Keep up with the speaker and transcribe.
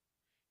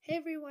Hey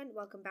everyone,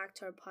 welcome back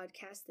to our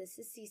podcast. This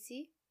is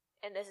Cece.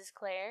 And this is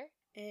Claire.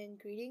 And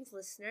greetings,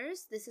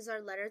 listeners. This is our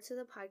letter to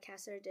the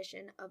podcaster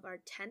edition of our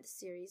 10th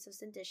series of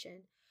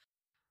Syndition.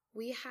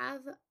 We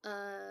have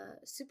a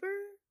super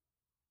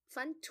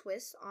fun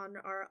twist on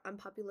our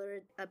unpopular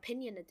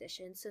opinion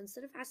edition. So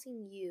instead of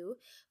asking you,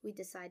 we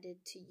decided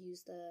to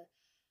use the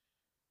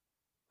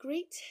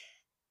great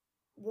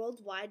World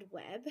Wide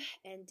Web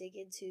and dig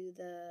into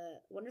the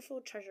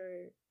wonderful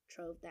treasure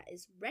trove that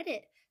is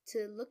Reddit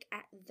to look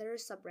at their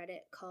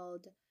subreddit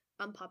called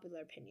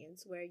Unpopular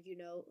Opinions, where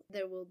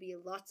there will be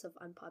lots of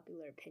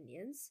unpopular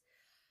opinions.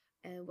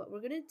 And what we're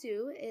going to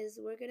do is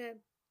we're going to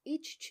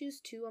each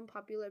choose two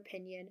unpopular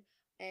opinion,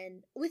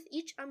 and with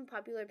each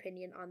unpopular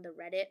opinion on the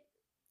Reddit,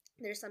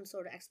 there's some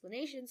sort of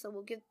explanation. So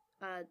we'll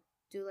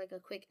do like a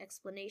quick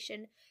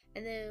explanation,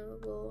 and then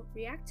we'll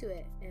react to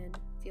it, and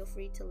feel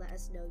free to let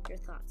us know your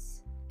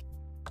thoughts.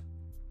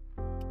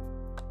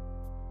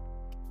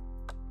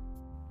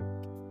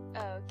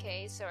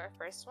 Okay, so our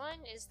first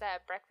one is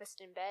that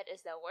breakfast in bed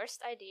is the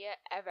worst idea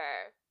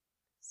ever.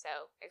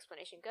 So,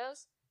 explanation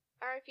goes,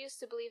 I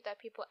refuse to believe that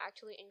people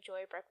actually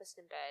enjoy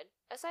breakfast in bed,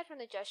 aside from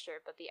the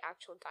gesture, but the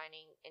actual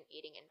dining and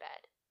eating in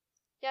bed.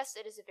 Yes,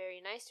 it is a very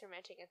nice,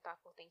 romantic, and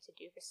thoughtful thing to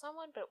do for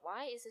someone, but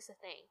why is this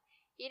a thing?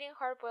 Eating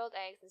hard-boiled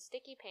eggs and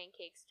sticky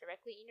pancakes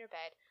directly in your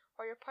bed,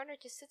 while your partner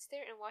just sits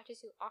there and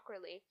watches you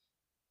awkwardly,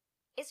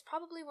 is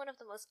probably one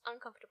of the most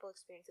uncomfortable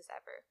experiences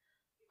ever.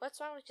 What's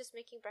wrong with just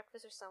making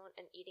breakfast for someone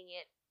and eating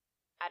it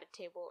at a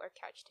table or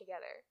couch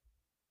together?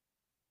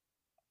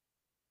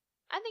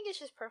 I think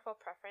it's just personal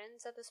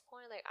preference at this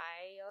point. Like,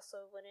 I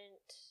also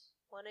wouldn't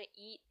want to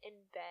eat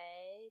in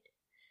bed,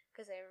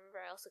 because I remember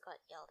I also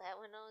got yelled at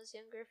when I was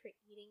younger for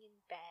eating in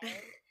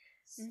bed.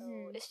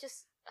 So it's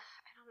just,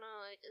 I don't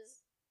know,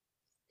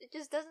 it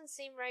just doesn't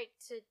seem right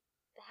to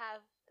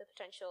have the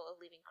potential of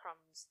leaving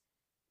crumbs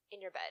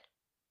in your bed.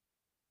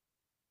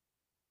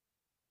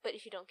 But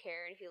if you don't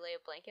care and if you lay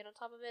a blanket on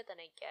top of it, then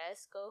I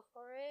guess go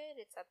for it.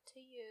 It's up to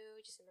you.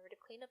 Just remember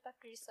to clean up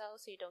after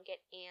yourself so you don't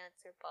get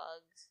ants or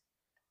bugs.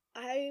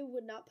 I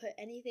would not put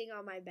anything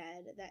on my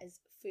bed that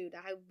is food.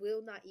 I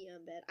will not eat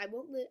on bed. I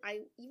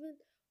even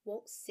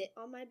won't sit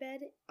on my bed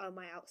on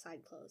my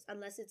outside clothes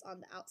unless it's on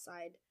the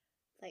outside,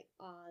 like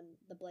on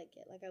the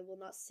blanket. Like, I will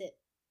not sit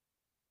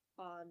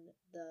on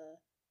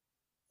the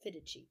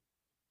fitted sheet.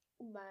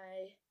 If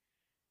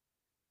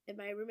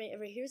my roommate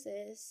ever hears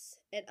this,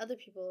 and other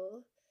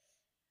people,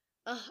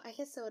 I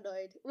get so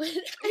annoyed when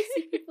I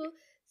see people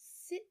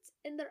sit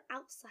in their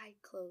outside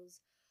clothes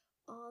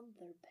on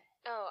their bed.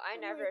 Oh, I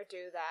never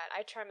do that.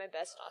 I try my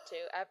best not to,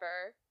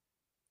 ever.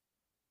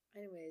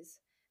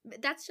 Anyways,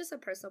 that's just a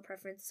personal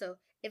preference. So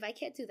if I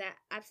can't do that,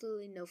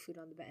 absolutely no food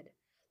on the bed.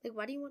 Like,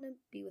 why do you want to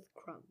be with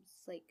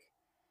crumbs? Like,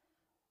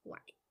 why?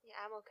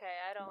 Yeah, I'm okay.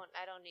 I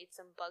don't need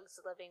some bugs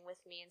living with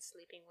me and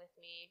sleeping with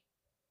me.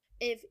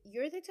 If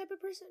you're the type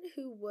of person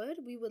who would,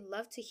 we would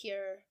love to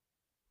hear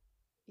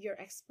your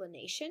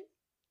explanation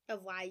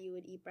of why you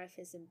would eat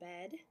breakfast in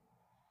bed.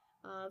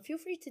 Feel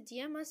free to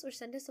DM us or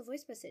send us a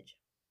voice message.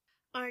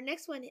 Our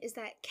next one is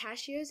that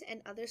cashiers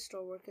and other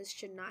store workers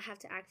should not have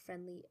to act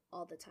friendly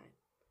all the time.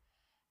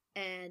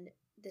 And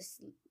this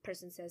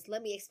person says,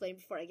 let me explain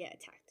before I get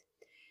attacked.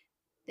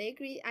 They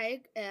agree,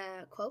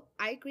 quote,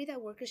 I agree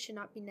that workers should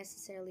not be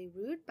necessarily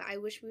rude, but I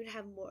wish we would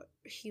have more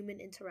human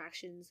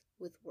interactions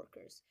with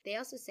workers. They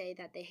also say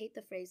that they hate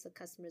the phrase, the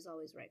customer is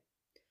always right.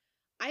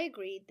 I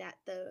agree that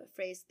the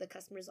phrase, the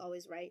customer is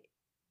always right,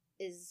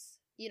 is,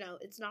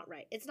 it's not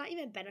right. It's not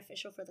even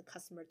beneficial for the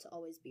customer to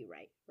always be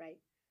right, right?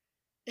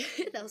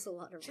 That was a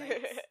lot of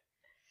rights.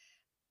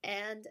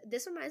 And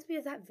this reminds me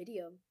of that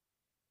video.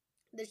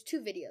 There's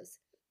two videos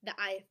that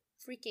I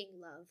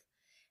freaking love.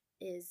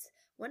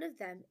 One of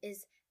them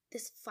is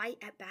this fight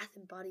at Bath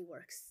and Body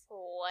Works.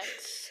 What?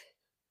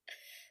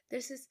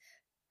 There's this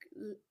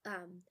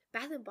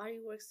Bath and Body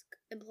Works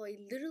employee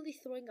literally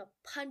throwing a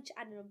punch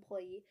at an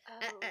employee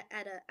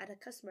at a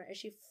customer, and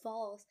she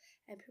falls,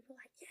 and people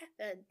are like,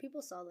 yeah, and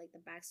people saw like the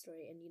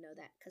backstory, and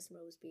that customer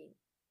was being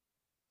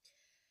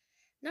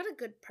not a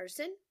good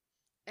person,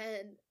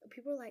 and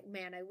people were like,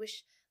 man, I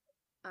wish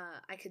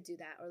I could do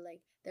that. Or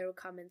like there were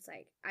comments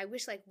like, I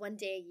wish like one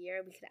day a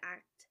year we could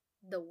act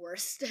the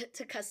worst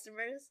to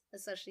customers,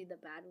 especially the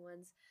bad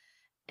ones.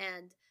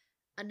 And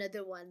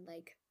another one,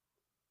 like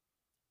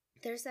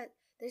there's that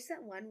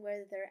one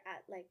where they're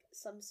at like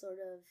some sort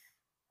of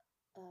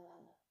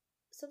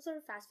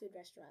fast food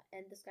restaurant,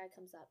 and this guy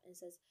comes up and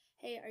says,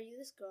 hey, are you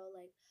this girl?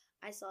 Like,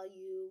 I saw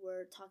you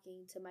were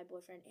talking to my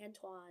boyfriend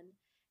Antoine,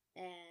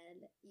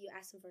 and you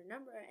asked him for a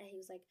number, and he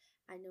was like,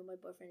 I know my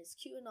boyfriend is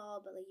cute and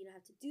all, but like, you don't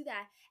have to do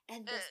that.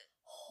 And this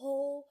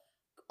whole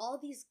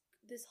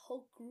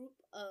group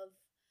of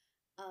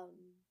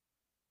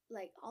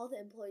like all the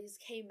employees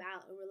came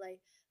out and were like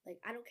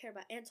I don't care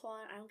about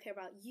Antoine, I don't care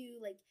about you,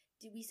 like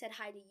we said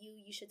hi to you,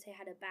 you should say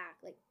hi back,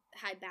 like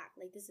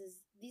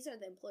these are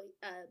the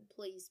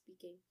employees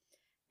speaking.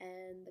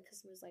 And the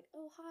customer's like,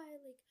 oh hi,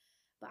 like,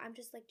 but I'm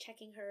just like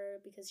checking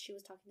her because she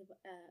was talking to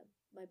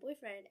my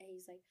boyfriend. And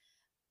he's like,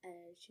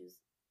 she was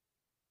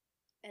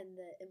and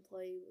the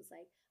employee was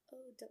like,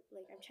 "Oh, don't,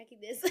 like, I'm checking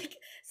this," like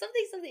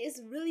something.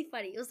 It's really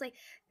funny. It was like,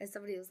 and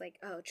somebody was like,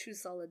 "Oh,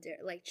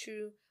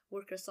 true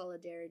worker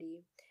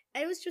solidarity."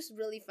 And it was just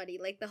really funny,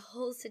 like the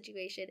whole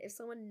situation. If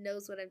someone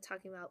knows what I'm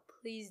talking about,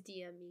 please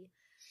DM me.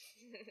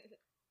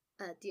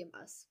 DM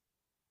us.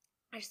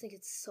 I just think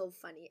it's so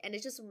funny, and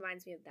it just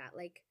reminds me of that.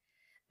 Like,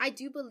 I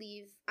do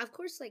believe, of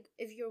course, like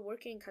if you're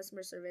working in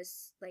customer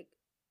service, like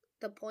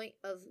the point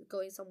of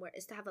going somewhere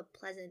is to have a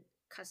pleasant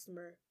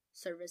customer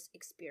service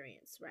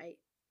experience, right?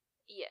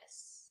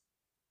 Yes.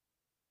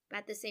 But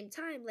at the same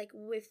time, like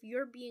if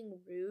you're being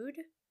rude,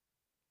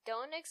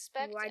 don't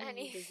expect why do you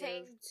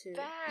anything deserve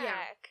to? back.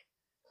 Yeah.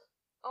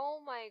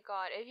 Oh my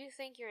god, if you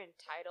think you're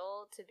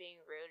entitled to being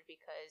rude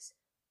because,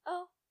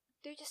 oh,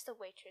 they're just a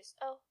waitress,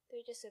 oh,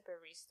 they're just a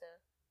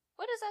barista,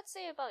 what does that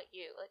say about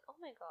you? Like, oh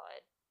my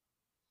god.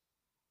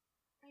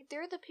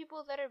 They're the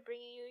people that are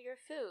bringing you your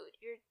food,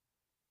 your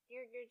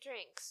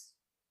drinks,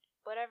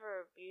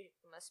 whatever you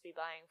must be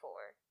buying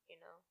for, you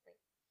know? Like,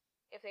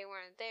 if they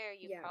weren't there,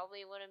 you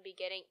probably wouldn't be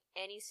getting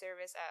any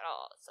service at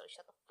all. So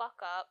shut the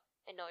fuck up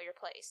and know your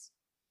place.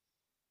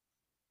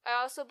 I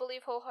also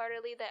believe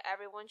wholeheartedly that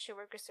everyone should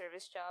work a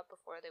service job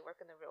before they work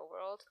in the real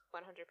world.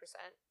 100%.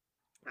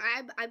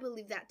 I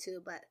believe that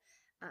too, but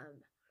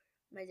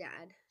my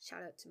dad,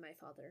 shout out to my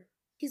father,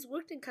 he's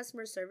worked in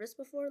customer service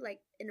before,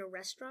 like in a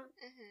restaurant.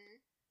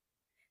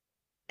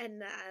 And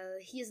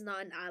he is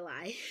not an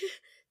ally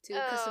to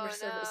customer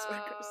service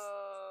workers.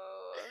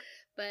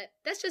 But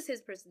that's just his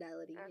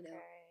personality, you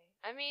know.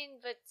 I mean,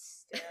 but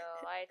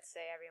still, I'd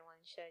say everyone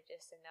should,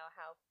 just to know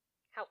how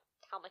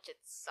much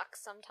it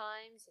sucks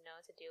sometimes, you know,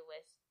 to deal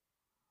with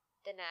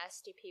the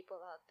nasty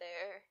people out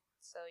there.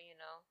 So, you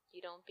know,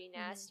 you don't be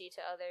nasty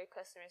to other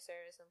customer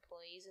service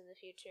employees in the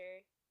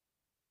future.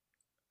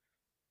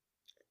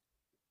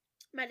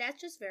 My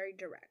dad's just very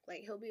direct.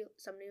 Like,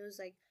 somebody was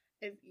like,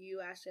 if you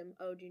ask him,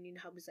 oh, do you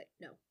need help? He's like,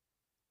 no.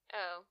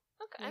 Oh,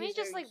 okay. I mean,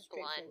 just like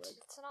blunt.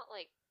 It's not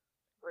like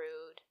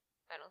rude,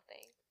 I don't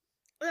think.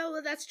 Well,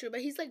 that's true,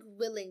 but he's like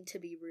willing to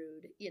be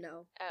rude, you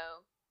know.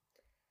 Oh.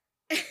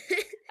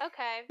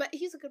 Okay. But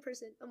he's a good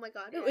person. Oh my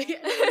god.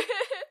 Yeah.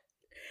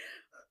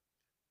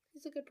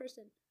 He's a good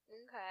person.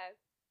 Okay.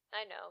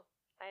 I know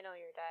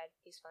your dad.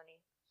 He's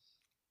funny.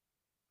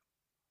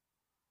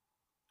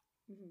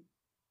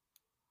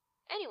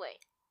 Anyway,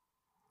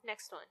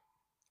 next one.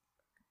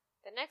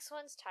 The next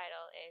one's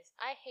title is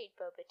I Hate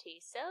Boba Tea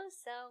so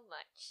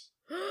much.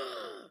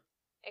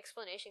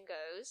 Explanation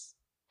goes,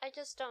 I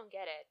just don't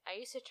get it.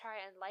 I used to try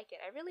and like it.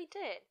 I really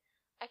did.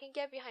 I can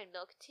get behind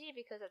milk tea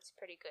because it's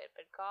pretty good,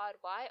 but god,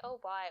 why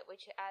oh why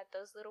would you add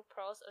those little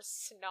pearls of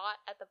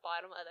snot at the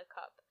bottom of the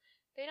cup?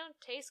 They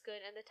don't taste good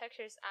and the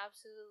texture is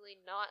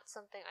absolutely not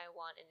something I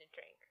want in a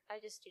drink.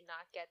 I just do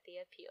not get the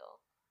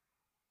appeal.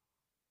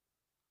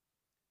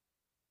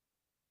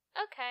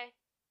 Okay.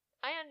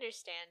 I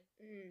understand.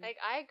 Like,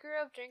 I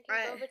grew up drinking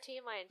boba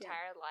tea my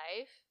entire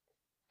life.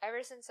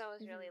 Ever since I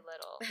was really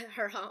little.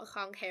 Her Hong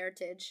Kong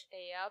heritage.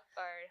 Yep,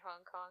 our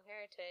Hong Kong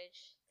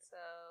heritage. So,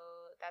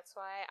 that's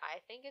why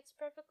I think it's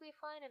perfectly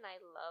fine and I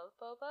love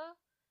boba.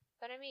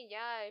 But I mean,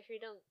 yeah, if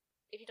you don't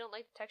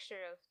like the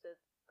texture of the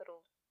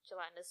little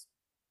gelatinous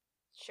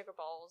sugar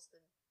balls,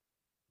 then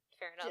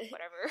fair enough,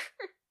 whatever.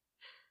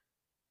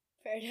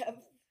 Fair enough.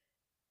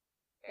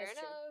 Fair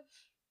enough.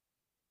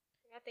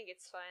 I think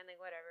it's fine, like,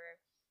 whatever.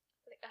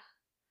 Like,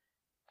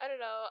 I don't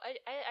know.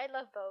 I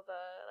love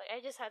boba. Like,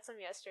 I just had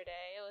some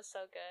yesterday. It was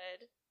so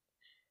good.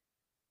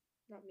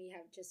 Not me.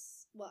 I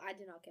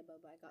did not get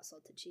boba. I got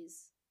salted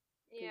cheese.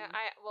 Yeah,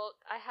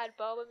 I had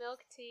boba milk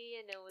tea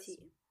and it was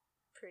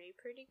pretty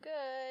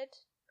good.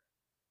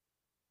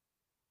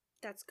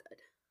 That's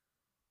good.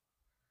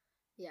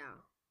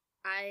 Yeah.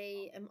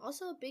 I am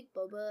also a big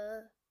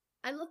boba.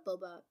 I love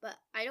boba, but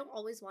I don't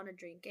always want to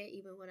drink it.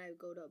 Even when I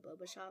go to a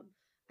boba shop,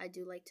 I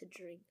do like to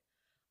drink.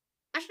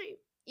 Actually,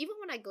 even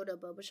when I go to a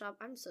boba shop,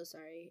 I'm so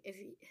sorry.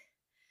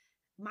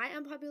 My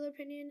unpopular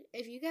opinion,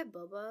 if you get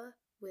boba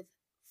with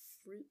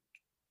fruit,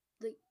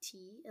 like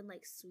tea and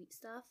like sweet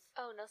stuff.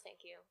 Oh, no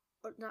thank you.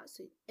 Or not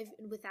sweet. If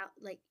without,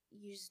 like,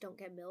 you just don't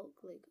get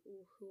milk, like,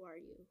 who are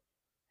you?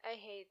 I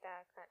hate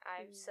that.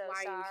 I'm so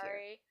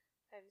sorry.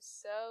 I'm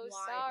so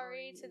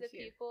sorry to the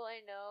people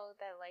I know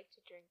that like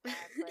to drink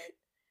that, but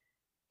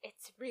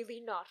it's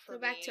really not for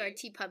me. Go back to our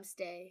Tea Pumps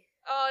day.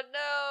 Oh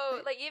no!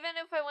 Like, even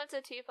if I went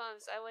to Tea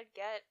Pumps, I would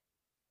get,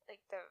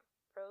 like, the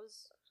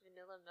rose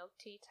vanilla milk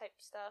tea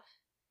type stuff.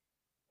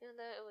 Even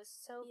though it was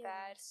so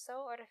bad,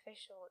 so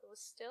artificial, it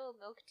was still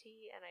milk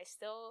tea, and I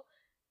still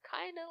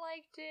kind of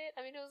liked it.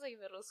 I mean, it was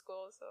like middle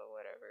school, so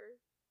whatever.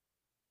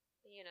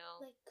 You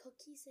know. Like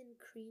cookies and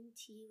cream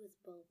tea with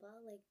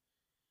boba, like,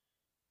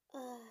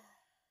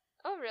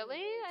 Oh, really?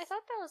 I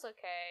thought that was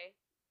okay.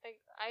 Like,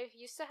 I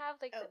used to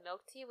have, like, the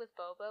milk tea with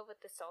boba with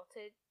the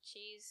salted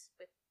cheese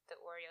with the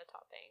Oreo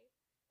topping.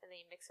 And then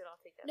you mix it all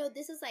together. No,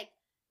 this is like,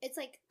 it's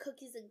like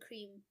cookies and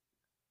cream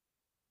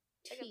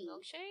tea. Like a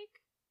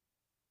milkshake?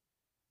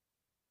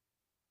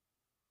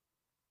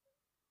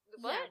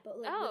 What? Yeah, but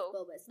like with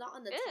boba. It's not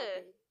on the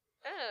topping.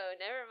 Oh,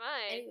 never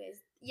mind.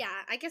 Anyways,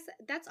 yeah, I guess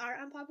that's our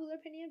unpopular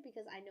opinion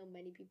because I know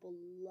many people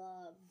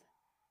love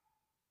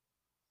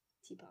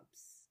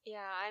T-pumps.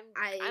 Yeah,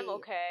 I'm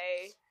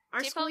okay.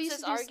 Our school T-pumps used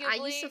is to do.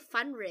 I used to arguably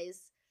fundraise.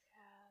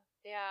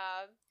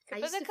 yeah, I but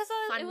used to because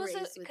it was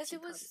fundraise with because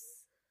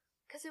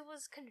T-pumps. it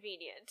was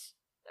convenient.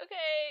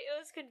 Okay, it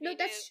was No, convenient.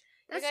 that's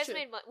you guys true.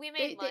 we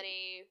made They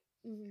money,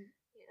 mm-hmm.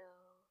 you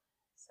know.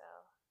 So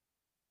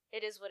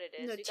it is what it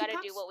is. No, We gotta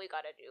do T-pumps. what we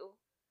gotta do.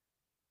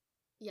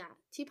 Yeah,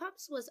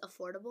 T-pumps was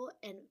affordable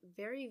and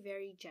very,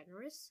 very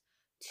generous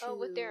to Oh,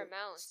 with their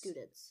amounts.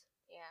 students.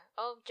 Yeah.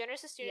 Oh,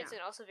 generous to students Yeah.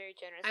 and also very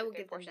generous I with will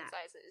their give them portion that.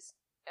 sizes.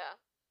 Yeah.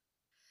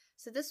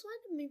 So this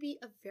one may be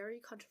a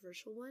very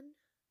controversial one.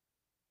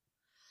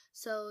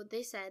 So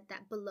they said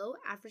that below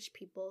average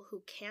people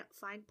who can't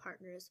find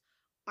partners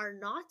are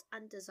not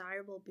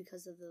undesirable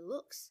because of their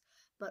looks,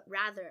 but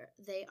rather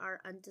they are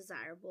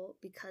undesirable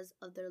because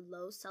of their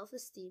low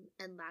self-esteem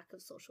and lack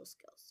of social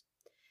skills.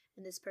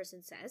 And this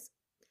person says,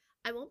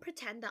 I won't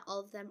pretend that all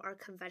of them are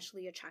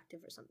conventionally attractive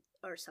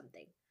or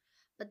something,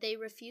 but they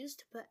refuse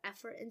to put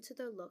effort into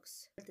their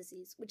looks,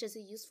 which is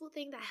a useful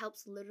thing that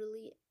helps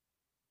literally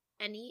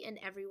any and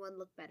everyone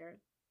look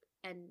better,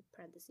 end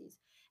parentheses,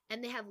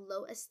 and they have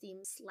low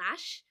esteem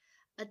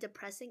 / a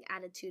depressing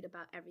attitude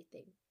about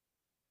everything.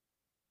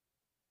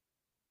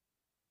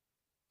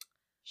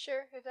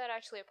 Sure, if that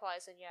actually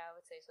applies, then yeah, I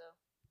would say so.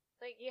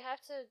 Like, you have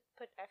to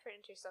put effort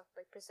into yourself,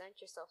 like, present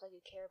yourself like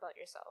you care about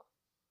yourself.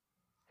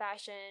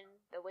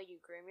 Fashion, the way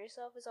you groom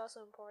yourself is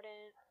also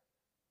important.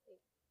 Like,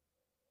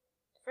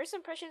 first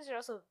impressions are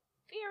also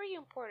very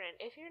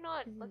important. If you're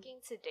not looking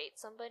to date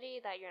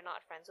somebody that you're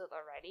not friends with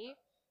already,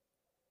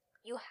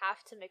 you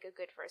have to make a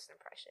good first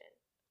impression.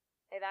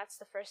 Like, that's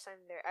the first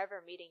time they're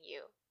ever meeting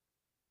you.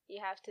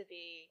 You have to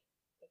be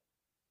like,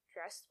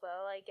 dressed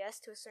well, I guess,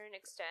 to a certain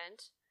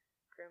extent.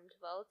 Groomed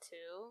well,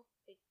 too.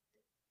 Like,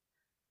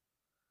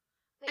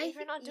 if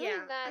you're not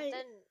doing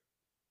then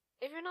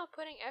if you're not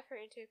putting effort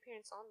into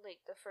appearance on, like,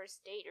 the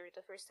first date or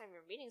the first time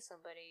you're meeting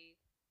somebody,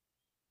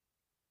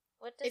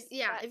 what does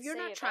that if you're say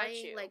not about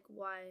trying, you? like,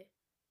 why?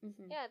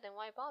 Mm-hmm. Yeah, then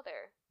why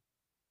bother?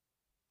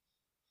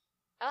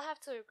 I'll have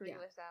to agree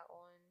with that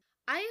one.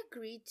 I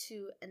agree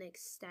to an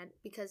extent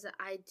because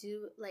I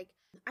do, like,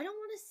 I don't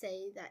want to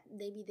say that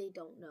maybe they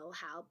don't know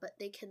how, but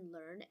they can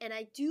learn. And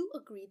I do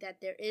agree that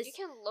there is... You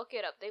can look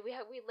it up.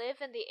 We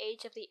live in the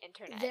age of the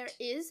internet. There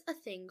is a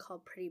thing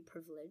called pretty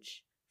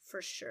privilege,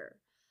 for sure.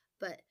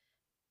 But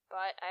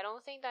I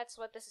don't think that's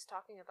what this is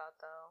talking about,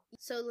 though.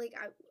 So, like,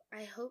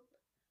 I hope,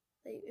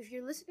 like, if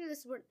you're listening to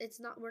this,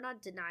 we're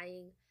not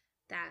denying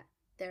that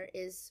there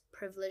is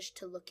privilege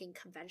to looking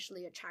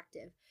conventionally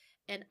attractive.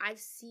 And I've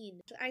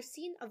seen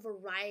a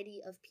variety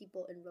of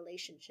people in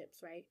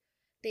relationships, right?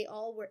 They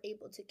all were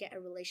able to get a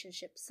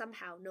relationship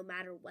somehow, no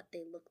matter what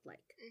they looked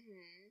like.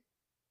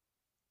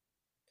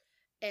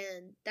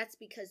 And that's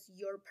because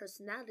your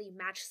personality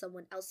matched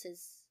someone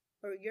else's,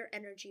 or your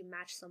energy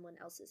matched someone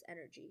else's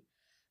energy.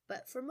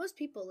 But for most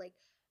people, like,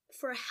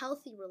 for a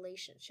healthy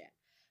relationship,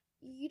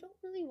 you're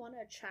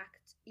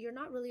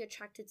not really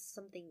attracted to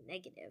something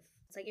negative.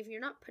 It's like if you're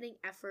not putting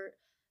effort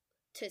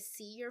to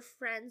see your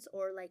friends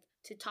or, like,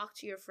 to talk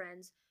to your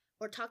friends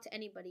or talk to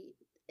anybody,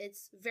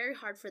 it's very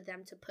hard for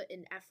them to put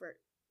in effort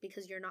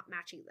because you're not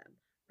matching them,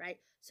 right?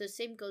 So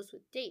same goes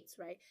with dates,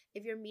 right?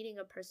 If you're meeting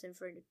a person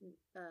for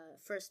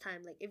first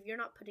time, like, if you're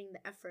not putting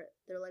the effort,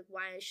 they're like,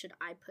 why should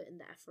I put in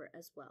the effort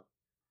as well?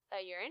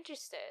 That you're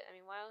interested. I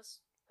mean, why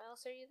else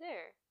are you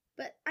there?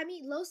 But, I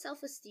mean, low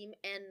self-esteem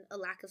and a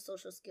lack of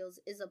social skills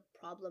is a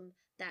problem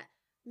that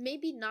may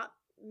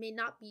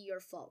not be your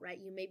fault, right?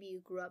 Maybe you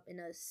grew up in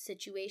a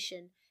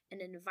situation,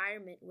 in an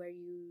environment where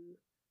you,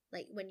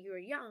 like, when you were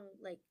young,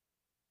 like,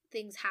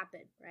 things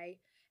happen, right?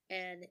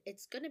 And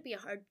it's going to be a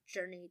hard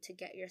journey to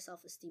get your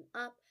self-esteem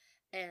up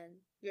and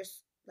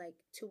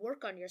to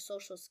work on your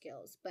social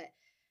skills. But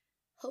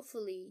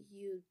hopefully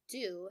you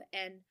do.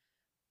 And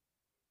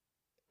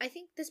I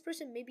think this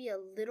person may be a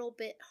little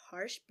bit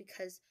harsh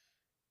because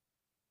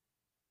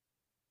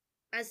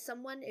as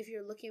someone, if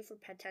you're looking for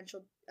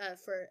potential,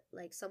 for,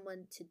 like,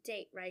 someone to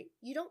date, right?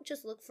 You don't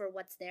just look for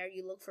what's there,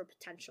 you look for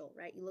potential,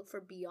 right? You look for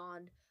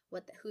beyond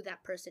who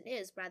that person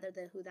is rather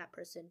than who that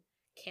person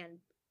can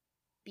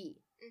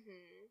be.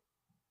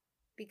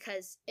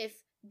 Because if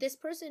this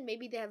person,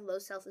 maybe they have low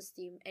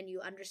self-esteem and you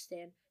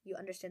understand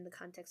the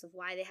context of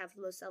why they have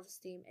low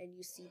self-esteem and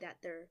you see that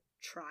they're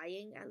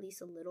trying at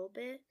least a little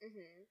bit,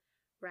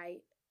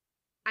 right?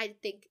 I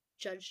think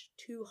judge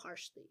too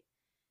harshly.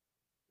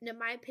 And in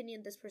my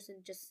opinion, this person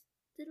just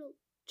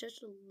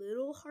judged a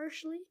little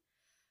harshly.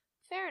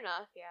 Fair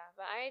enough, yeah.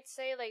 But I'd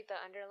say, like, the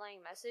underlying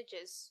message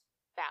is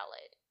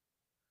valid.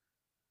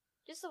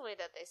 Just the way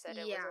that they said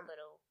it was a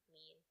little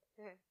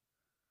mean.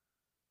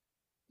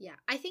 Yeah,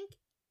 I think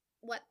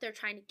what they're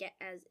trying to get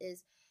as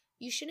is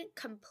you shouldn't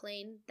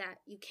complain that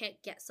you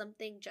can't get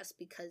something just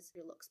because of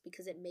your looks,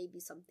 because it may be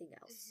something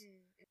else.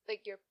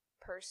 Like your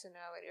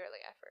personality or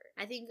like effort.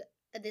 I think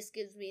this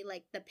gives me,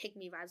 like, the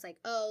pick-me vibes, like,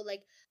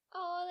 like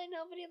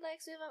nobody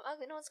likes me if I'm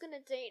ugly, no one's gonna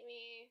date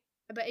me.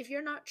 But if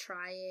you're not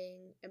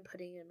trying and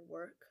putting in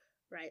work,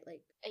 right?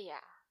 Like, Yeah.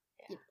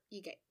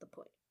 you get the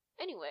point.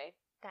 Anyway,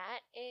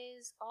 that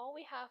is all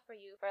we have for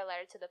you for a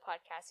letter to the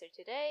podcaster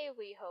today.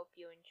 We hope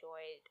you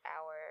enjoyed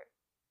our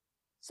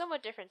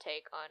somewhat different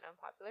take on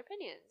unpopular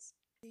opinions.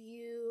 Do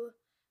you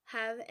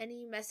have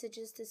any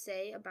messages to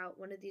say about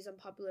one of these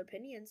unpopular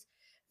opinions?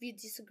 If you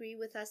disagree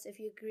with us, if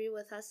you agree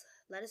with us,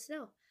 let us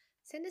know.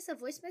 Send us a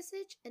voice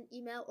message, an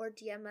email, or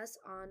DM us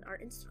on our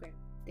Instagram.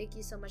 Thank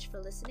you so much for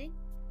listening.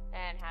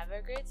 And have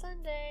a great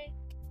Sunday!